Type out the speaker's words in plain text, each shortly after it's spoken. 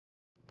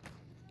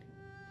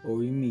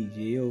Orí mi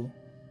yé o,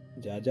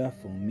 jàjà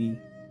fún mi.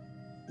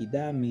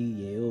 Ìdá mi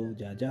yé o,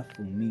 jàjà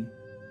fún mi.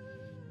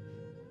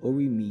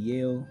 Orí mi yé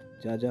o,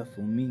 jàjà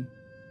fún mi.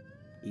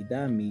 Ìdá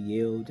mi yé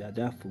o,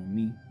 jàjà fún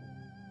mi.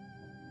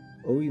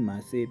 Orí mà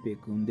ṣe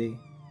pèkúndé,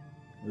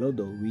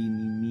 lọ́dọ̀ rí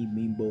ni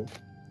mi bọ́,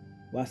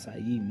 wá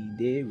ṣàyí mi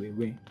dé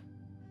rere.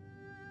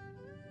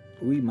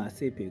 Orí mà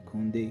ṣe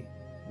pèkúndé,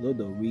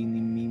 lọ́dọ̀ rí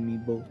ni mi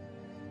bọ́,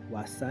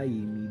 wá ṣàyí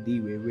mi dé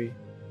rere.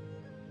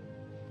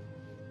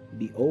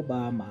 Bí ó bá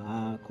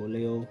máa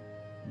kọ́lé o,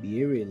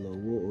 béèrè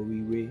lọ́wọ́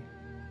oríire.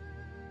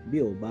 Bí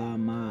ó bá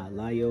máa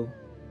láyọ̀,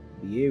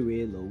 béèrè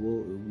lọ́wọ́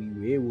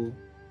oríire wo.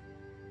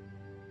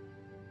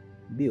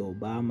 Bí ó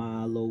bá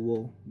máa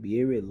lọ́wọ́,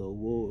 béèrè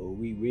lọ́wọ́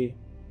oríire.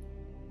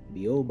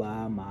 Bí ó bá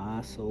máa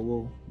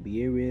sọ́wọ́,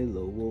 béèrè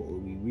lọ́wọ́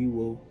oríire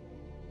wo.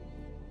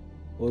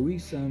 Orí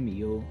sàn mi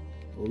o,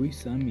 orí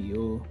sàn mi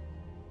o,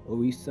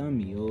 orí sàn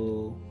mi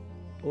o.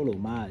 Ó lọ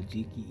máa jí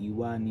kí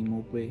ìwà ni mo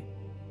pẹ́.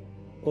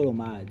 Ó lọ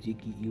máa jí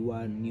kí ìwà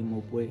ni mo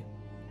pẹ́.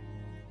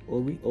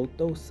 Orí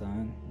ọ̀tọ̀ sàn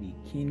bí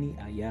kíní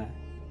àyà.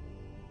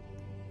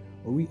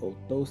 Orí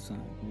ọ̀tọ̀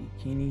sàn bí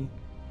kíní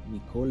mi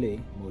kọ́lé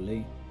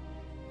mọ́lẹ̀.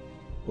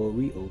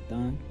 Orí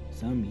ọ̀tán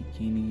sàn mi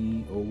kíní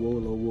owó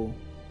lọ́wọ́.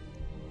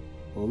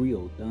 Orí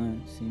ọ̀tán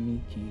sí mi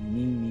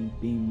kíní mi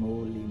bí mo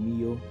lè mí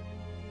yọ.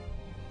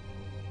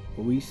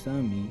 Orí sàn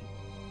mi,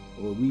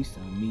 orí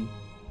sàn mi,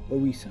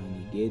 orí sàn ní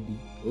gẹ́dí,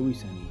 orí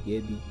sàn ní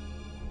gẹ́dí.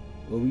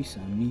 Orí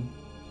sàn mi,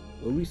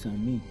 orí sàn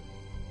mi,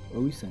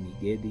 orí sàn ní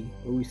gẹ́dí,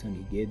 orí sàn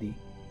ní gẹ́dí.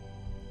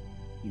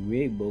 Ìwé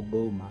gbogbo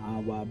máa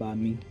wá bá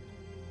mi.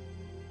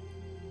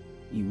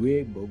 Ìwé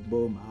gbogbo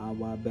máa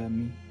wá bá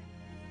mi.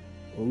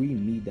 Orí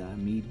mi dà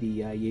mí dé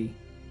ayé.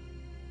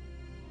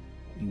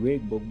 Ìwé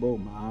gbogbo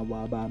máa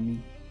wá bá mi.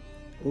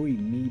 Orí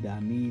mi dà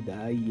mí dá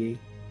ayé.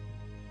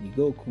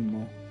 Nígbòkun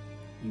mọ́,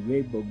 ìwé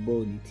gbogbo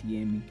ní ti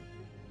ẹ̀mí.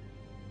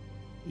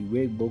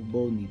 Ìwé gbogbo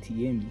ní ti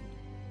ẹ̀mí.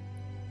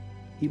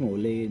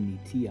 Ìmọ̀lẹ̀ ní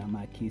tí a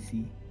máa ké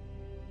sí.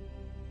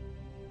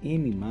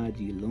 Èmi máa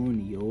jí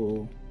lónìí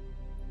o.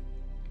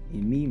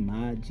 Èmi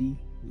máa jí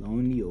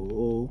lónìí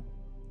o.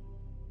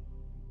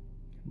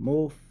 Mo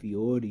fi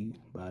orí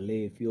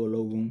balẹ̀ fi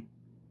Ọlọ́run.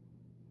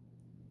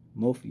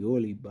 Mo fi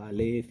orí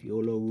balẹ̀ fi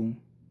Ọlọ́run.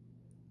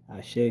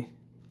 Àṣẹ.